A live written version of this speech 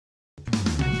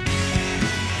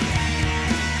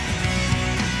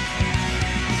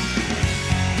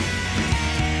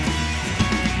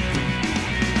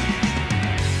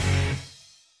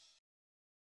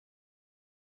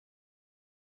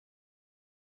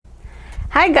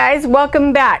Hi guys,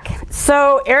 welcome back.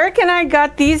 So Eric and I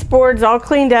got these boards all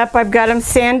cleaned up. I've got them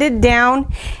sanded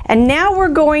down, and now we're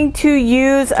going to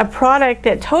use a product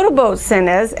that Total Boat sent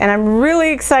us, and I'm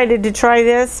really excited to try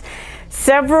this.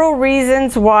 Several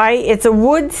reasons why. It's a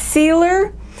wood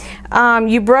sealer.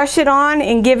 You brush it on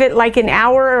and give it like an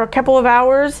hour or a couple of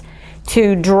hours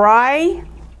to dry,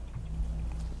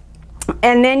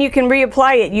 and then you can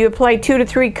reapply it. You apply 2 to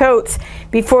 3 coats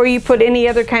before you put any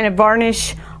other kind of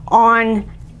varnish on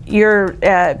your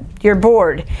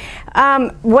board.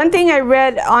 One thing I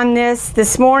read on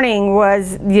this morning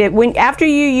was after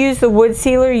you use the wood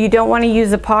sealer, you don't want to use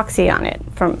epoxy on it.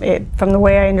 From the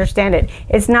way I understand it,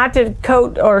 it's not to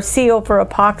coat or seal for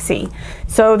epoxy.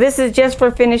 So this is just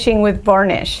for finishing with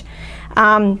varnish.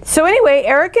 So anyway,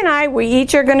 Eric and I, we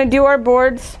each are going to do our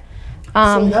boards.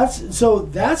 So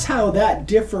that's how that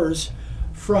differs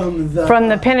from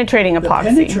the penetrating epoxy.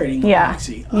 Penetrating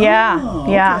epoxy. Yeah.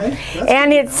 Okay.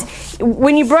 And it's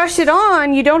when you brush it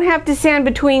on, you don't have to sand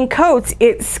between coats.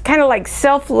 It's kind of like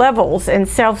self-levels and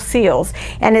self-seals,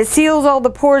 and it seals all the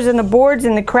pores in the boards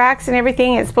and the cracks and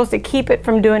everything. It's supposed to keep it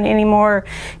from doing any more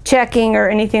checking or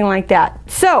anything like that.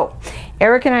 So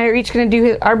Eric and I are each going to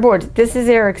do our boards. This is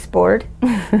Eric's board.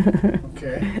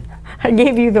 Okay. I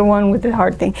gave you the one with the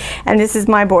hard thing, and this is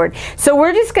my board. So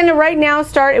we're just going to right now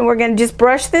start, and we're going to just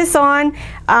brush this on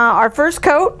our first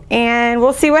coat, and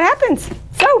we'll see what happens.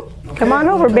 So come on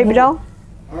over, baby doll.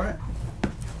 All right.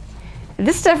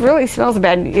 This stuff really smells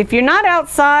bad. If you're not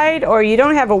outside or you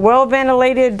don't have a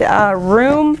well-ventilated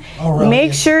room,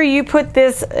 make sure you put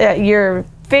this your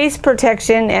face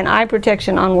protection and eye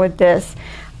protection on with this.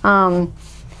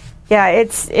 Yeah,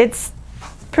 it's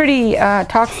pretty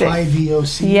toxic. High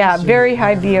VOCs. Yeah, very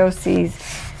high VOCs.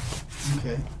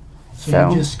 Okay. So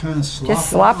you just kind of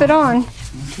slop it on.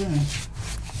 Okay.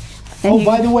 And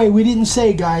by the way, we didn't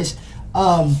say, guys,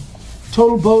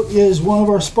 Total Boat is one of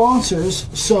our sponsors.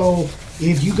 So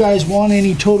if you guys want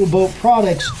any Total Boat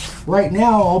products, right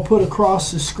now I'll put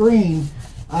across the screen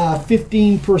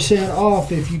 15%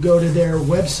 off if you go to their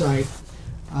website.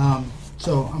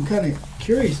 So I'm kind of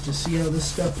curious to see how this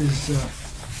stuff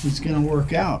is going to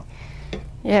work out.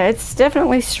 Yeah, it's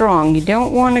definitely strong. You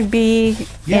don't want to be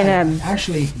in a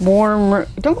warm room.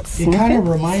 Don't sniff it. It kind of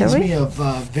reminds me of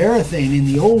Varathane in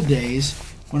the old days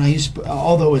when I used to,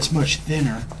 although it's much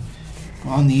thinner.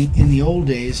 In the old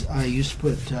days, I used to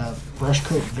put brush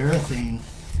coat Varathane.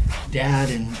 Dad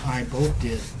and I both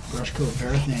did brush coat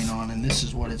Varathane on, and this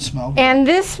is what it smelled like. And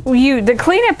the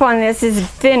cleanup on this is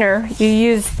thinner. You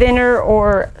use thinner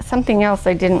or something else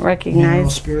I didn't recognize. Mineral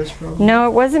spirits, probably? No,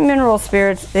 it wasn't mineral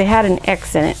spirits. They had an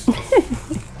X in it.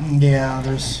 Yeah,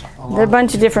 there's a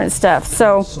bunch of different stuff.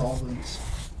 So solvents.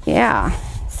 Yeah.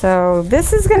 So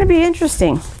this is going to be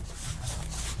interesting.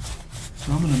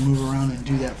 So I'm going to move around and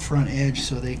do that front edge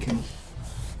so they can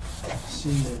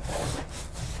see the...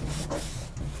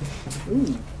 Ooh,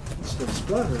 stuff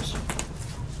splatters.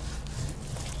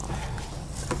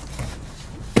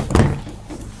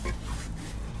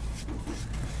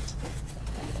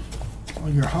 Oh,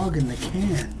 you're hogging the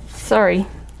can. Sorry.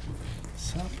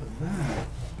 What's up with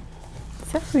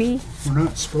that? Sorry. We're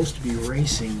not supposed to be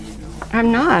racing, you know.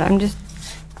 I'm not. I'm just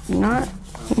not.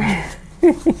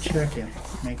 Checking.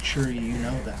 Make sure you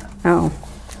know that. Oh.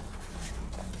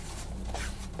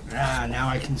 Ah, now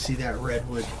I can see that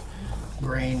redwood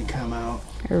grain come out.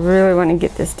 I really want to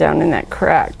get this down in that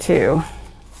crack too.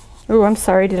 Oh, I'm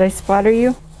sorry. Did I splatter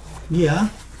you? Yeah.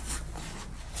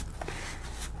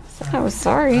 I was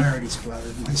sorry. I already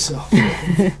splattered myself.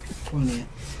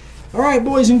 All right,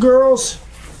 boys and girls.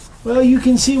 Well, you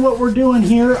can see what we're doing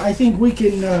here. I think we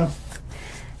can.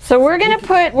 So we're gonna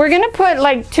put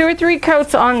like 2 or 3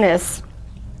 coats on this,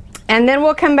 and then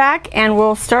we'll come back and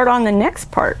we'll start on the next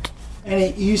part.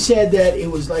 And you said that it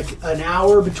was like an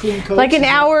hour between coats? Like an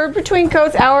hour between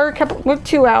coats, couple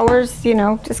 2 hours, you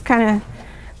know, just kind of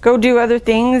go do other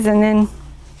things and then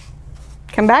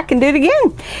come back and do it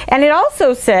again. And it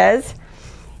also says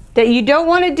that you don't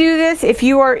want to do this if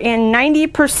you are in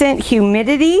 90%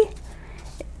 humidity.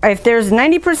 If there's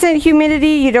 90%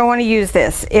 humidity, you don't want to use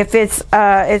this. If it's,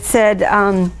 it said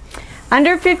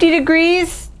under 50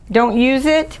 degrees, don't use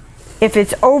it. If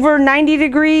it's over 90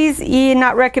 degrees,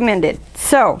 not recommended.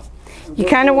 So you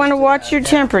kind of want to watch your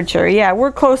temperature. Yeah,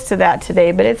 we're close to that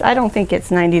today, but I don't think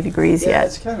it's 90 degrees yet.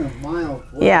 It's kind of mild.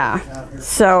 Yeah.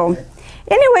 So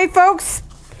anyway, folks,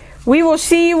 we will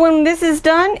see you when this is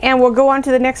done, and we'll go on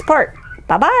to the next part.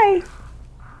 Bye-bye.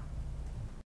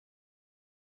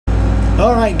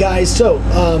 All right, guys, so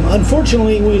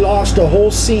unfortunately we lost a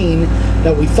whole scene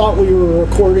that we thought we were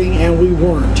recording and we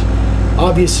weren't.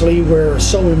 Obviously, we're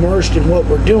so immersed in what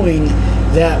we're doing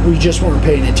that we just weren't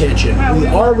paying attention. Well, we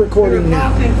are recording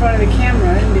now. In front of the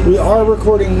camera. And we are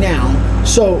recording now.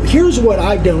 So here's what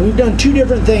I've done. We've done two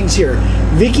different things here.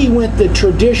 Vicki went the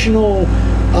traditional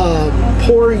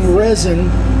pouring resin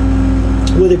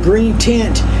with a green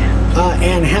tint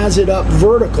and has it up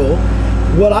vertical.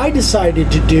 What I decided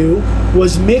to do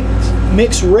was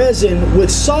mix resin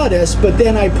with sawdust, but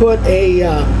then I put a,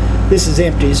 this is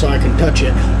empty so I can touch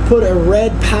it, put a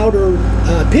red powder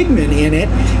pigment in it.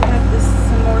 Have this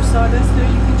some more sawdust there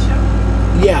you can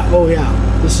show? Yeah, oh yeah,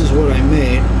 this is what I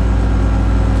made.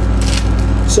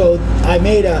 So I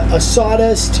made a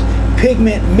sawdust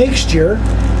pigment mixture,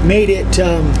 made it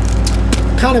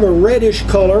kind of a reddish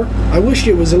color. I wished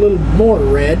it was a little more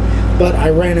red, but I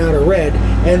ran out of red.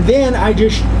 And then I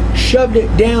just shoved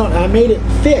it down. I made it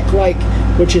thick,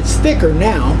 which it's thicker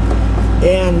now,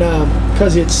 and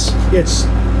because it's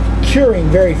curing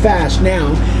very fast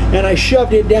now. And I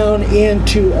shoved it down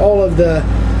into all of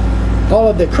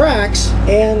the cracks,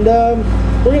 and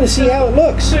we're going to see how it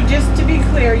looks. So just to be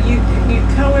clear, you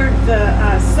colored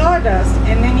the sawdust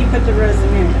and then you put the resin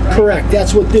in it, right? Correct.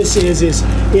 That's what this is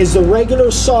the regular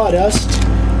sawdust,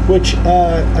 which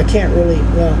I can't really.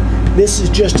 This is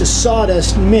just a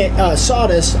sawdust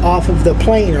off of the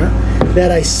planer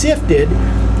that I sifted,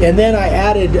 and then I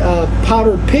added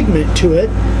powdered pigment to it,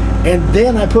 and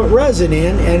then I put resin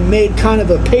in and made kind of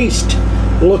a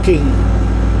paste-looking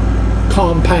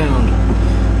compound.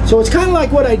 So it's kind of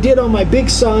like what I did on my big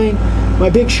sign, my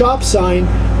big shop sign,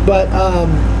 but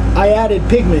I added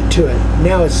pigment to it.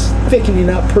 Now it's thickening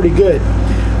up pretty good.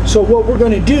 So what we're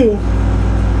going to do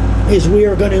is we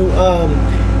are going to,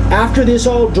 after this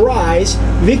all dries,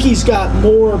 Vicki's got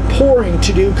more pouring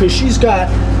to do because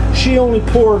she only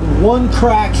poured one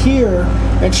crack here,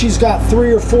 and she's got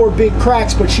 3 or 4 big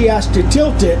cracks, but she has to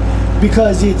tilt it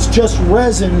because it's just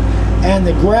resin and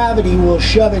the gravity will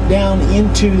shove it down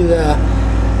into the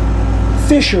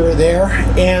fissure there,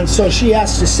 and so she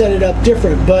has to set it up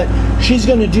different. But she's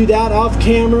going to do that off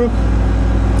camera,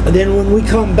 and then when we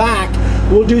come back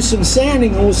we'll do some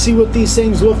sanding and we'll see what these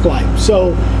things look like.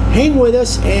 So hang with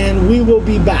us and we will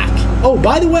be back. Oh,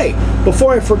 by the way,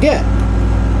 before I forget,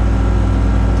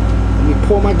 let me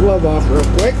pull my glove off real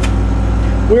quick.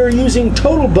 We're using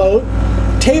Total Boat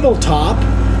tabletop,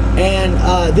 and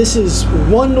this is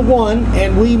 1-to-1,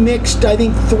 and we mixed I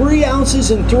think 3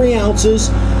 ounces and 3 ounces,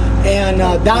 and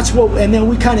that's what, and then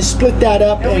we kind of split that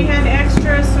up. And we had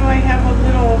extra, so I have a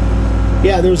little.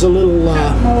 Yeah, there's a little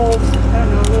mold. I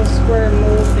don't know, a little square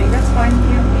mold thing. That's fine.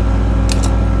 Yeah.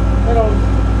 Little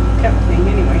cup thing,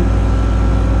 anyway.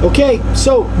 Okay,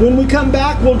 so when we come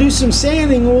back, we'll do some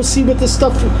sanding and we'll see what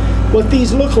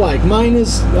these look like. Mine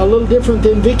is a little different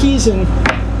than Vicki's, and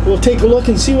we'll take a look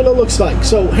and see what it looks like.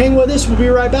 So hang with us, we'll be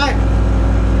right back.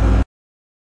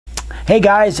 Hey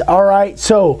guys, all right,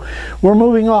 so we're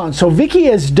moving on. So Vicki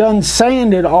has done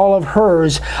sanded all of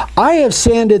hers. I have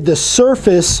sanded the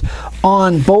surface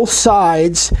on both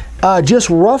sides, just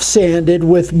rough sanded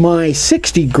with my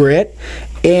 60 grit,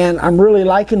 and I'm really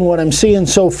liking what I'm seeing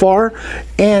so far.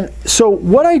 And so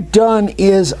what I've done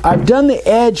is I've done the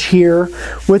edge here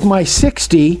with my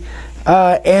 60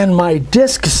 and my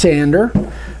disc sander.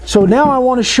 So now I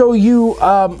want to show you,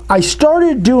 I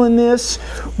started doing this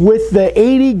with the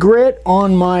 80 grit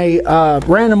on my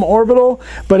random orbital,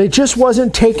 but it just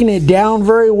wasn't taking it down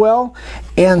very well.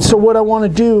 And so what I want to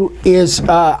do is,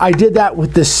 I did that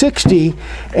with the 60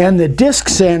 and the disc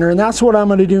sander, and that's what I'm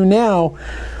going to do now.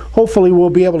 Hopefully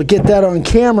we'll be able to get that on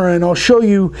camera, and I'll show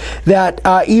you that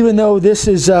even though this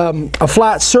is a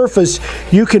flat surface,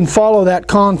 you can follow that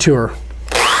contour.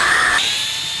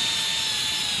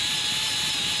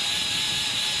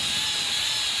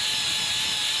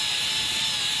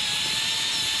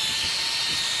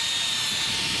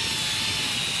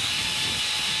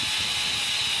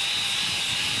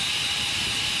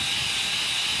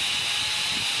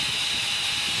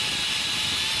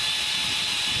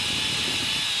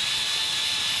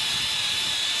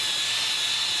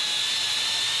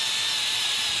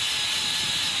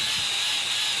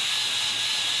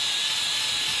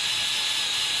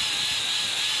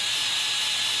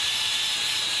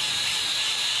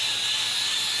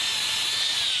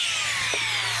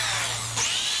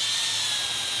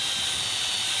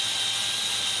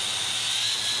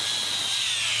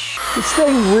 This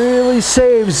thing really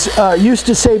saves, used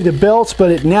to save the belts,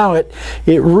 but now it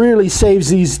really saves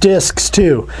these discs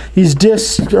too. These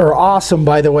discs are awesome,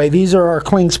 by the way. These are our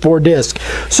Klingspor discs.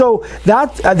 So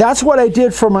that's what I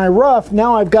did for my rough.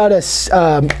 Now I've got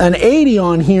an 80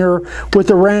 on here with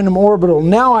the random orbital.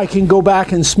 Now I can go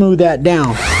back and smooth that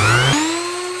down.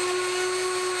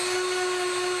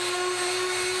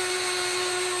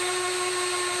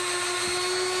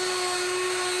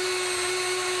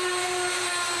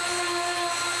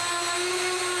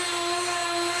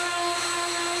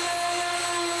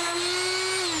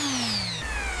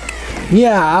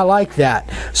 Yeah, I like that.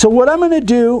 So what I'm going to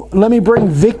do, let me bring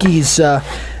Vicky's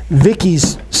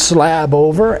slab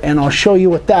over, and I'll show you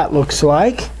what that looks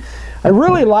like. I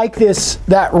really like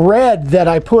that red that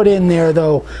I put in there,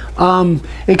 though.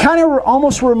 It kind of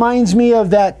almost reminds me of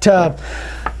that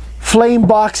flame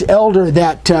box elder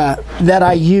that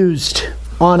I used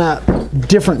on a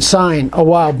different sign a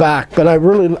while back, but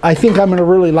I think I'm going to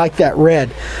really like that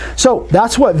red. So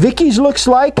that's what Vicky's looks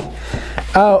like.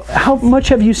 How much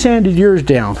have you sanded yours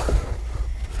down?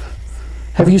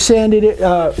 Have you sanded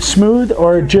it smooth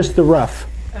or just the rough?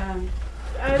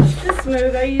 It's just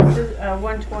smooth. I used a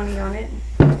 120 on it.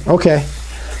 Okay,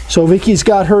 so Vicky's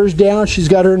got hers down. She's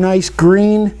got her nice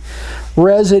green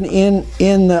resin in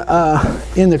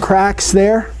the cracks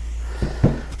there.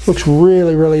 Looks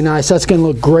really, really nice. That's going to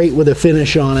look great with a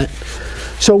finish on it.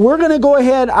 So we're going to go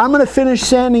ahead. I'm going to finish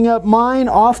sanding up mine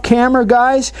off camera,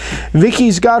 guys.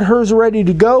 Vicky's got hers ready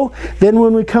to go. Then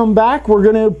when we come back, we're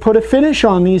going to put a finish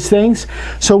on these things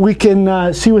so we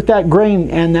can see what that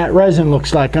grain and that resin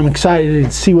looks like. I'm excited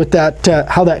to see what that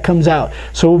how that comes out.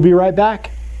 So we'll be right back.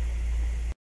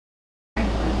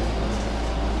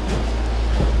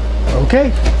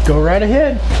 Okay, go right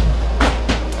ahead.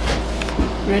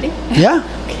 Ready? Yeah,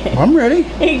 okay. I'm ready.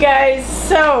 Hey guys,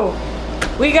 so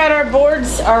we got our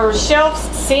boards, our shelves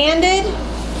sanded,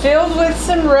 filled with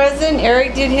some resin.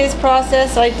 Eric did his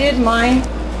process, I did mine.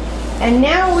 And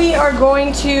now we are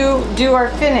going to do our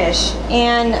finish.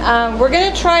 And we're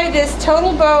going to try this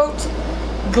Total Boat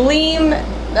Gleam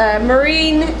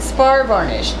Marine Spar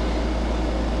Varnish.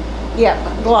 Yeah,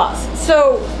 gloss.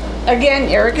 So again,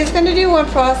 Eric is going to do one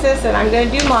process and I'm going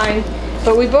to do mine.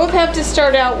 But we both have to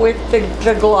start out with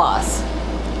the gloss.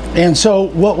 And so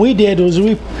what we did was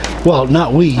you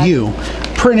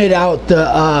printed out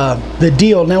the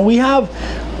deal. Now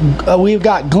we've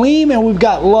got Gleam and we've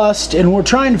got Lust, and we're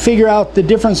trying to figure out the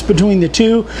difference between the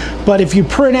two. But if you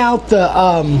print out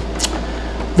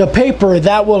the paper,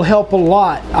 that will help a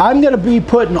lot. I'm going to be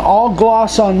putting all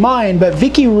gloss on mine, but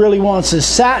Vicki really wants a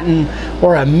satin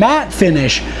or a matte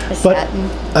finish.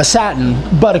 A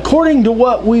satin. But according to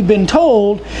what we've been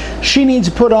told, she needs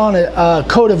to put on a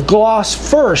coat of gloss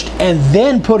first and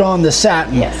then put on the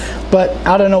satin. Yes. But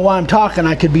I don't know why I'm talking.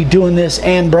 I could be doing this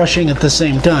and brushing at the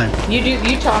same time. You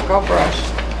talk, I'll brush.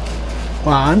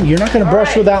 Well, you're not going to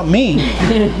brush without me.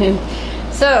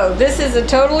 So this is a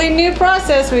totally new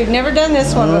process. We've never done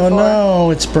this one before. Oh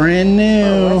no, it's brand new.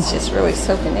 Oh, it's just really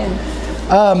soaking in.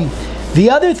 The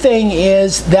other thing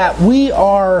is that we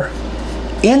are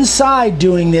inside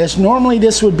doing this. Normally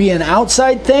this would be an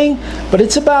outside thing, but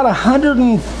it's about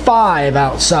 105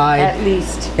 outside. At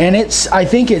least. And I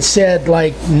think it said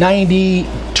like 90,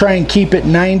 try and keep it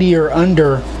 90 or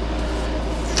under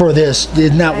for this.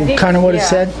 Isn't that kind of what it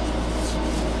said?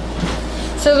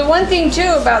 So the one thing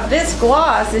too about this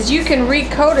gloss is you can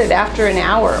recoat it after an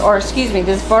hour, or excuse me,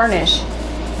 this varnish.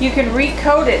 You can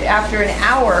recoat it after an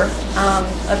hour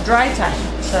of dry time.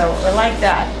 So I like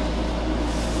that.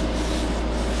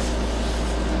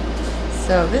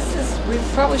 So this is, we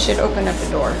probably should open up the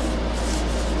door.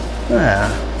 Yeah.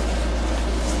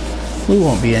 We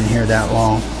won't be in here that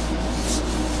long.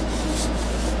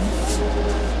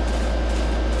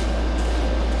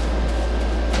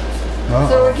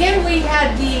 So again, we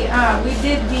had we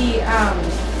did the,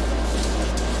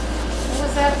 what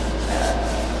was that?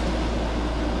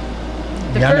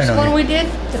 The first one we did?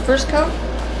 The first coat?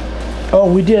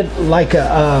 Oh, we did like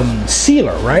a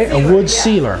sealer, right? A wood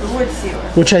sealer. A wood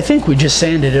sealer. Which I think we just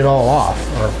sanded it all off.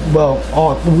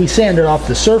 We sanded off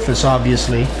the surface,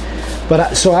 obviously.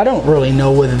 But so I don't really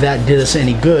know whether that did us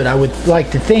any good. I would like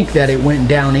to think that it went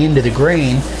down into the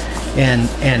grain and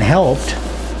helped.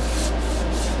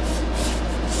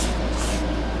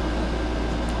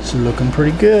 It's looking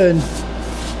pretty good.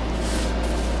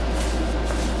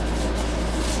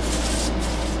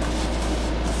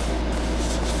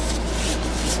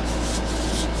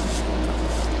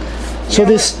 So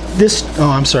oh,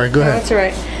 I'm sorry, go ahead. That's all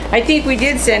right. I think we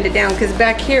did sand it down because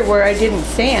back here where I didn't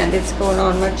sand, it's going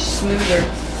on much smoother.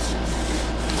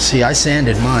 See, I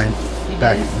sanded mine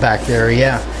back there,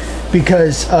 yeah.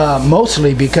 Because,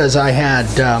 mostly because I had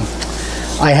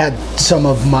some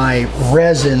of my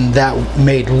resin that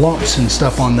made lumps and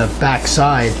stuff on the back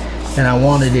side, and I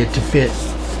wanted it to fit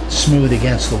smooth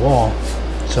against the wall.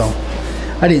 So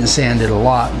I didn't sand it a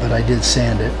lot, but I did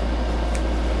sand it.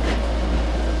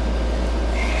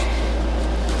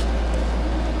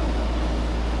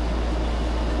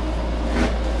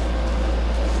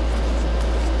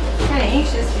 Kind of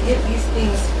anxious to get these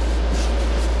things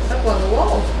up on the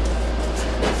wall.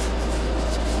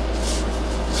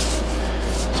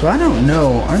 So I don't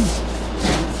know. I'm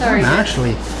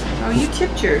Oh, you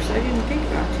tipped yours. I didn't think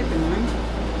about tipping mine.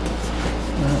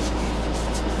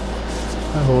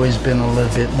 I've always been a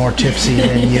little bit more tipsy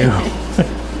than you.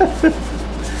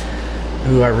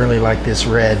 Ooh, I really like this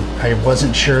red. I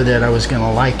wasn't sure that I was going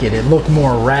to like it. It looked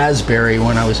more raspberry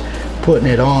when I was putting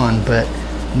it on, but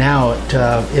now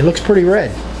it looks pretty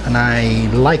red, and I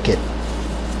like it.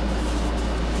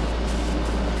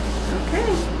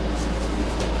 Okay.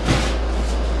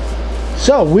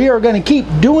 So we are going to keep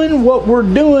doing what we're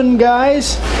doing,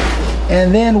 guys,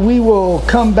 and then we will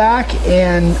come back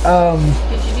and...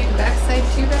 Did you do the back side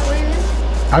too that way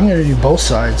then? I'm going to do both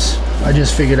sides. I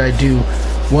just figured I'd do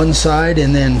one side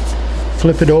and then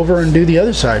flip it over and do the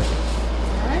other side.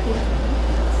 Alright.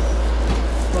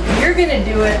 Well, you're gonna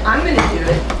do it, I'm gonna do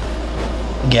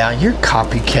it. Yeah, you're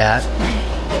copycat.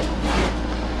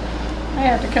 I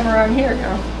have to come around here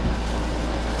now.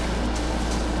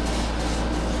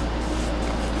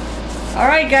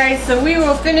 Alright guys, so we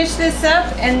will finish this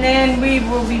up and then we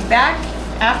will be back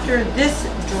after this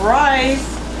dries.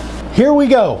 Here we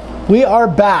go. We are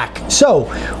back. So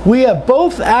we have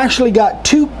both actually got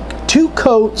two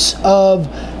coats of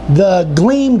the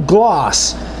Gleam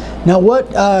Gloss. Now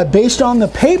based on the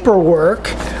paperwork,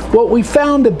 what we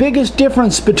found the biggest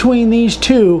difference between these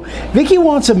two, Vicki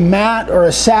wants a matte or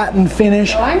a satin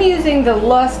finish. So I'm using the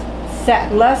Lust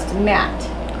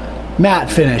Matte.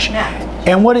 Matte finish. Matte.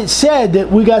 And what it said,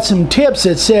 that we got some tips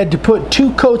that said to put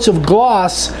 2 coats of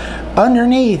gloss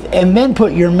underneath and then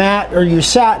put your matte or your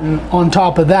satin on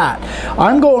top of that.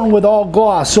 I'm going with all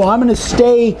gloss, so I'm going to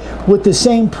stay with the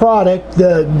same product,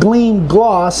 the Gleam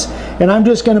Gloss, and I'm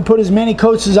just going to put as many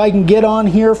coats as I can get on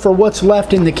here for what's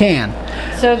left in the can.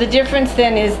 So the difference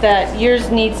then is that yours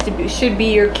should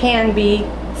be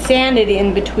sanded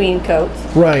in between coats.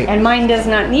 Right. And mine does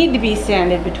not need to be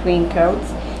sanded between coats.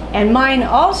 And mine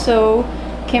also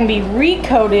can be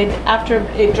recoated after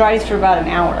it dries for about an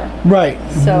hour. Right.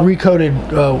 So recoated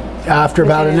after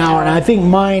about an hour. And I think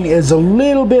mine is a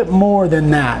little bit more than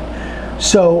that.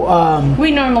 So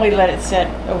we normally let it sit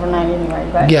overnight anyway,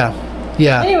 but yeah.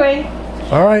 Anyway.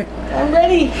 All right. I'm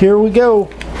ready. Here we go.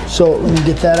 So let me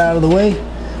get that out of the way.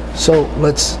 So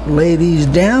let's lay these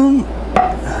down.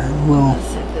 And we'll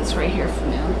set this right here for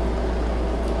now.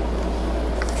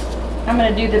 I'm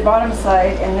going to do the bottom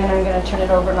side and then I'm going to turn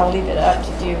it over and I'll leave it up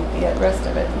to do the rest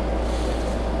of it.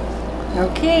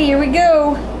 Okay, here we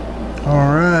go.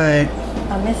 All right.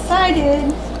 I'm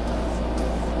excited.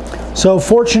 So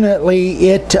fortunately,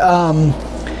 it's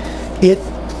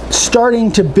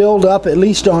starting to build up, at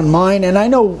least on mine, and I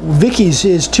know Vicki's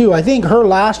is too. I think her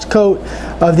last coat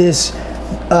of this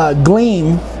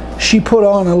Gleam, she put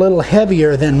on a little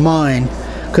heavier than mine,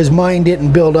 because mine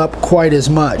didn't build up quite as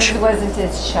much. It wasn't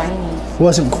as shiny.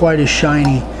 Wasn't quite as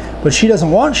shiny, but she doesn't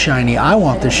want shiny. I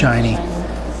want the shiny.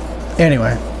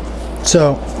 Anyway,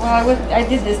 so. Well, I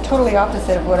did this totally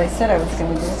opposite of what I said I was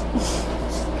going to do.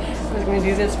 I was going to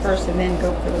do this first and then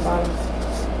go for the bottom.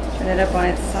 Turn it up on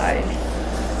its side.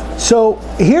 So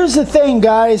here's the thing,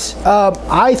 guys.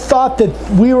 I thought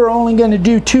that we were only going to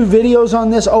do 2 videos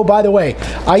on this. Oh, by the way,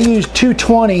 I used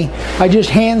 220. I just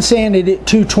hand sanded it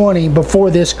 220 before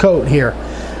this coat here.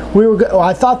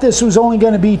 I thought this was only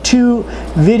going to be 2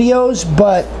 videos,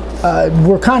 but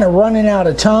we're kind of running out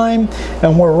of time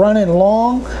and we're running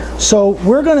long. So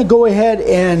we're going to go ahead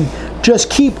and just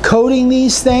keep coating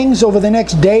these things over the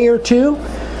next day or 2.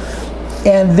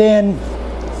 And then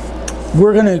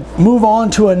we're going to move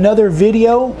on to another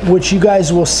video, which you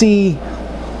guys will see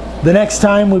the next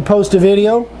time we post a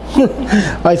video,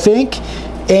 I think.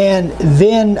 And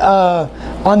then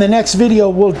on the next video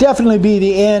will definitely be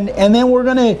the end. And then we're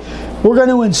going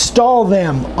to install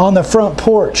them on the front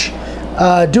porch,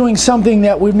 doing something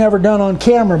that we've never done on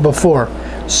camera before.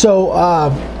 So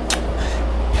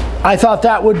I thought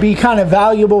that would be kind of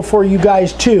valuable for you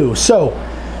guys too. So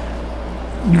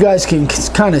you guys can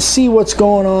kind of see what's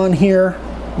going on here.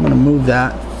 I'm going to move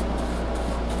that.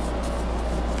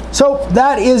 So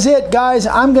that is it, guys.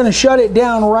 I'm going to shut it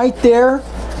down right there,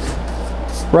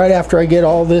 right after I get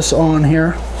all this on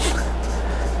here.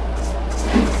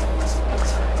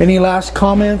 Any last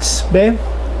comments, babe?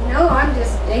 No, I'm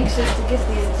just anxious to get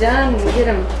these done and get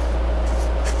them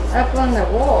up on the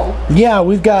wall. Yeah,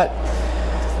 we've got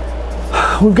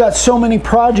so many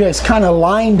projects kind of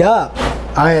lined up.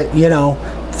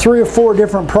 3 or 4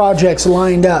 different projects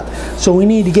lined up. So we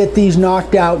need to get these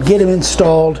knocked out, get them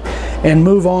installed, and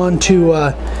move on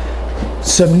to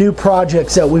some new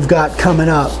projects that we've got coming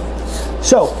up.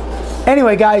 So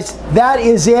anyway, guys, that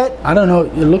is it. I don't know,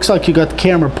 it looks like you got the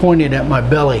camera pointed at my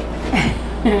belly.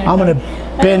 I'm gonna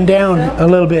bend down a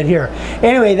little bit here.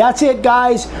 Anyway, that's it,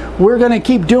 guys. We're going to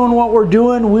keep doing what we're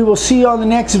doing. We will see you on the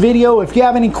next video. If you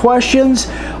have any questions,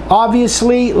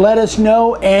 obviously let us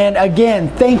know. And again,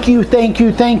 thank you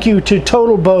to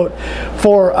Total Boat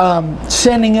for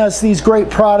sending us these great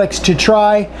products to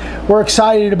try. We're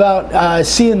excited about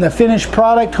seeing the finished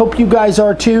product. Hope you guys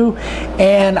are too.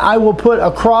 And I will put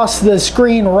across the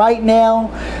screen right now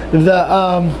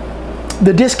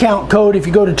the discount code if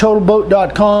you go to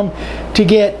totalboat.com to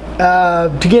get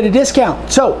a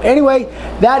discount. So anyway,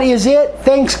 that is it.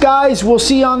 Thanks, guys. We'll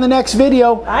see you on the next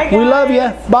video. Bye, guys. We love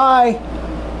you. Bye.